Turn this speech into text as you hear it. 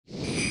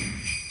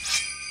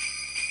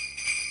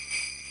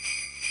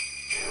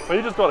Well,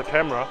 you just got a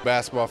camera.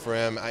 Basketball for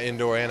him,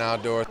 indoor and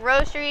outdoor.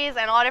 Groceries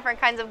and all different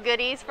kinds of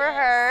goodies for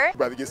her.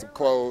 About to get some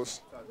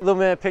clothes. Little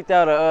man picked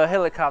out a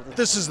helicopter.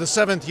 This is the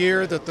 7th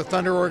year that the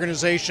Thunder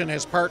organization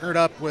has partnered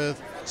up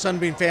with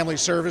Sunbeam Family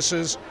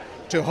Services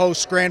to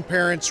host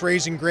grandparents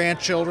raising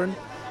grandchildren.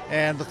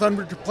 And the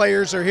Thunder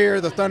players are here,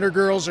 the Thunder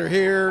girls are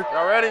here.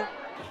 Y'all ready?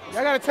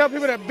 Y'all gotta tell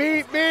people to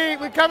beat,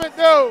 we coming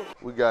through.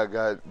 We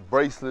got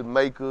bracelet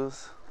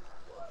makers,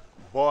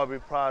 Barbie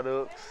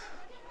products,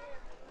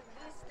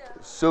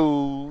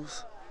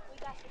 shoes,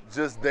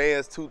 Just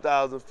Dance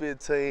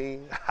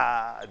 2015,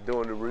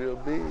 doing the real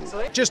big.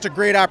 Just a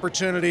great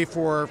opportunity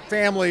for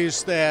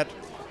families that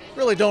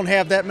really don't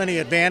have that many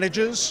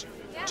advantages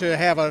to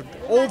have an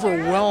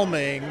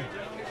overwhelming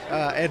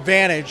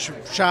advantage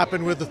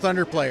shopping with the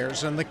Thunder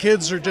players, and the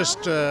kids are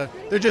just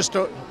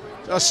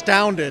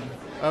astounded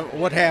at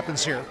what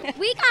happens here.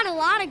 We got a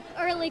lot of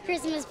early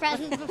Christmas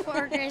presents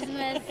before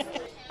Christmas.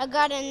 I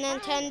got a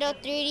Nintendo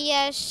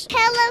 3DS,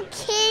 Hello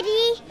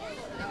Kitty,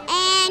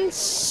 and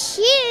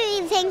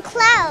shoes and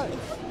clothes.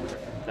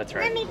 That's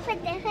right. Let me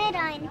put the hood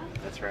on.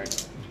 That's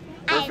right.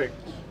 Perfect.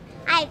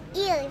 I have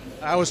ears.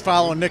 I was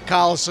following Nick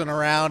Collison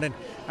around,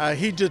 and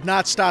he did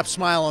not stop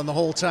smiling the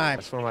whole time.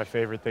 It's one of my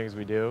favorite things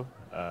we do.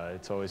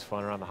 It's always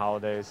fun around the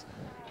holidays.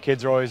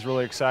 Kids are always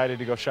really excited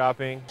to go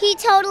shopping. He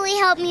totally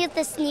helped me with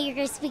the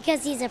sneakers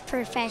because he's a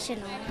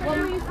professional. What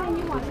were you saying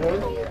you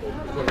wanted?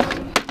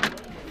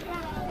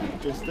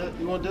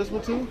 You want this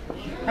one too?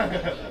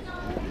 Yeah,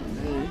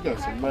 you got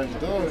some nice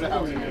dogs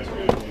out here.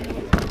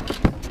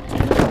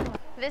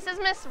 This is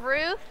Miss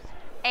Ruth,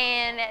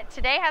 and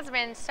today has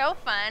been so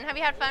fun. Have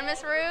you had fun,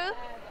 Miss Ruth?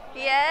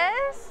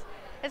 Yes?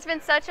 It's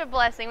been such a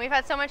blessing. We've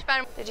had so much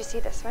fun. Did you see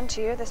this one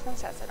too? This one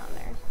says it on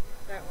there.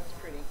 That one's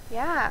pretty.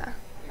 Yeah.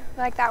 You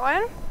like that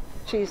one?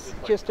 She's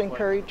just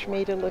encouraged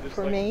me to look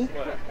for me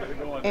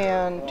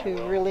and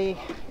to really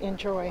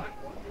enjoy.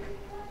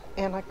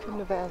 And I couldn't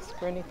have asked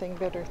for anything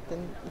better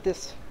than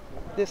this.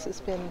 This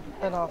has been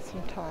an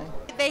awesome time.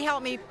 They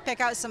helped me pick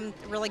out some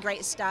really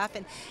great stuff,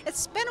 and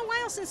it's been a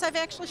while since I've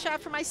actually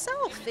shopped for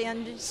myself,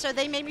 and so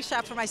they made me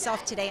shop for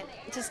myself today.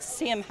 Just to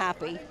see him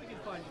happy.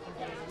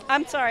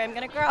 I'm sorry, I'm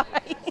gonna cry.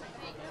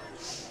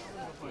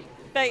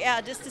 But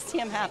yeah, just to see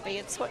him happy.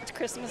 It's what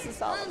Christmas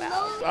is all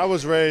about. I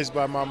was raised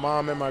by my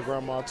mom and my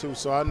grandma too,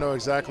 so I know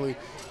exactly,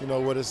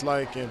 what it's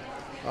like, and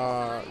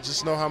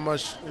just know how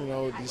much,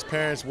 these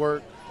parents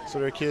work so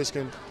their kids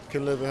can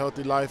live a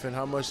healthy life, and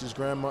how much these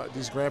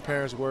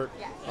grandparents work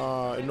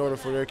in order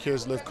for their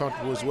kids to live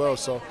comfortable as well.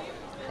 So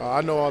I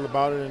know all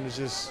about it, and it's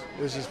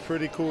just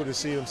pretty cool to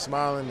see them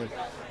smiling and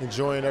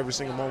enjoying every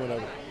single moment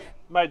of it.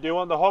 Mate, do you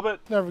want the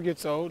Hobbit? Never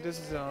gets old. This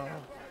is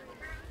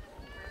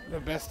the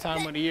best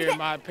time of the year, in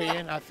my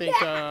opinion. I think,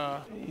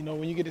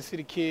 when you get to see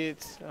the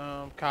kids,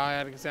 Kyle,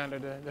 Alexander,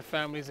 the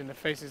families and the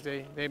faces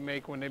they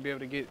make when they be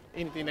able to get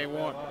anything they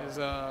want is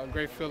a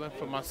great feeling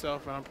for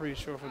myself, and I'm pretty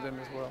sure for them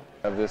as well.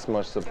 Have this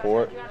much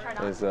support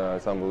is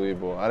it's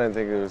unbelievable. I didn't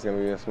think there was going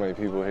to be this many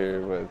people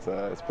here, but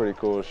it's pretty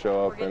cool to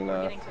show up and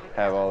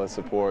have all this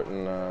support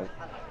and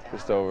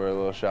just over a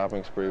little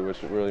shopping spree,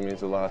 which really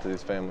means a lot to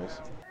these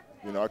families.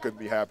 I couldn't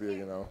be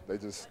happier,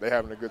 they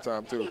having a good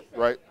time too,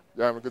 right?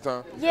 You having a good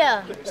time?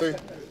 Yeah. See?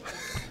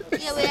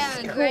 Yeah, we're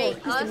having a great.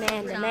 He's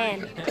the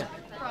man.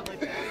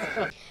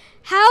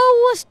 How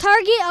was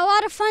Target? A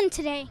lot of fun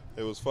today.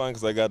 It was fun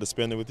because I got to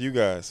spend it with you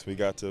guys. We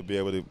got to be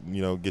able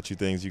to, get you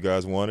things you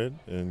guys wanted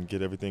and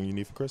get everything you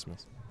need for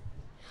Christmas.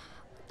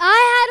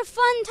 I had a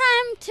fun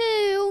time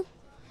too.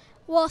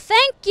 Well,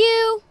 thank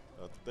you.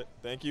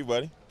 Thank you,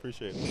 buddy.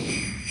 Appreciate it.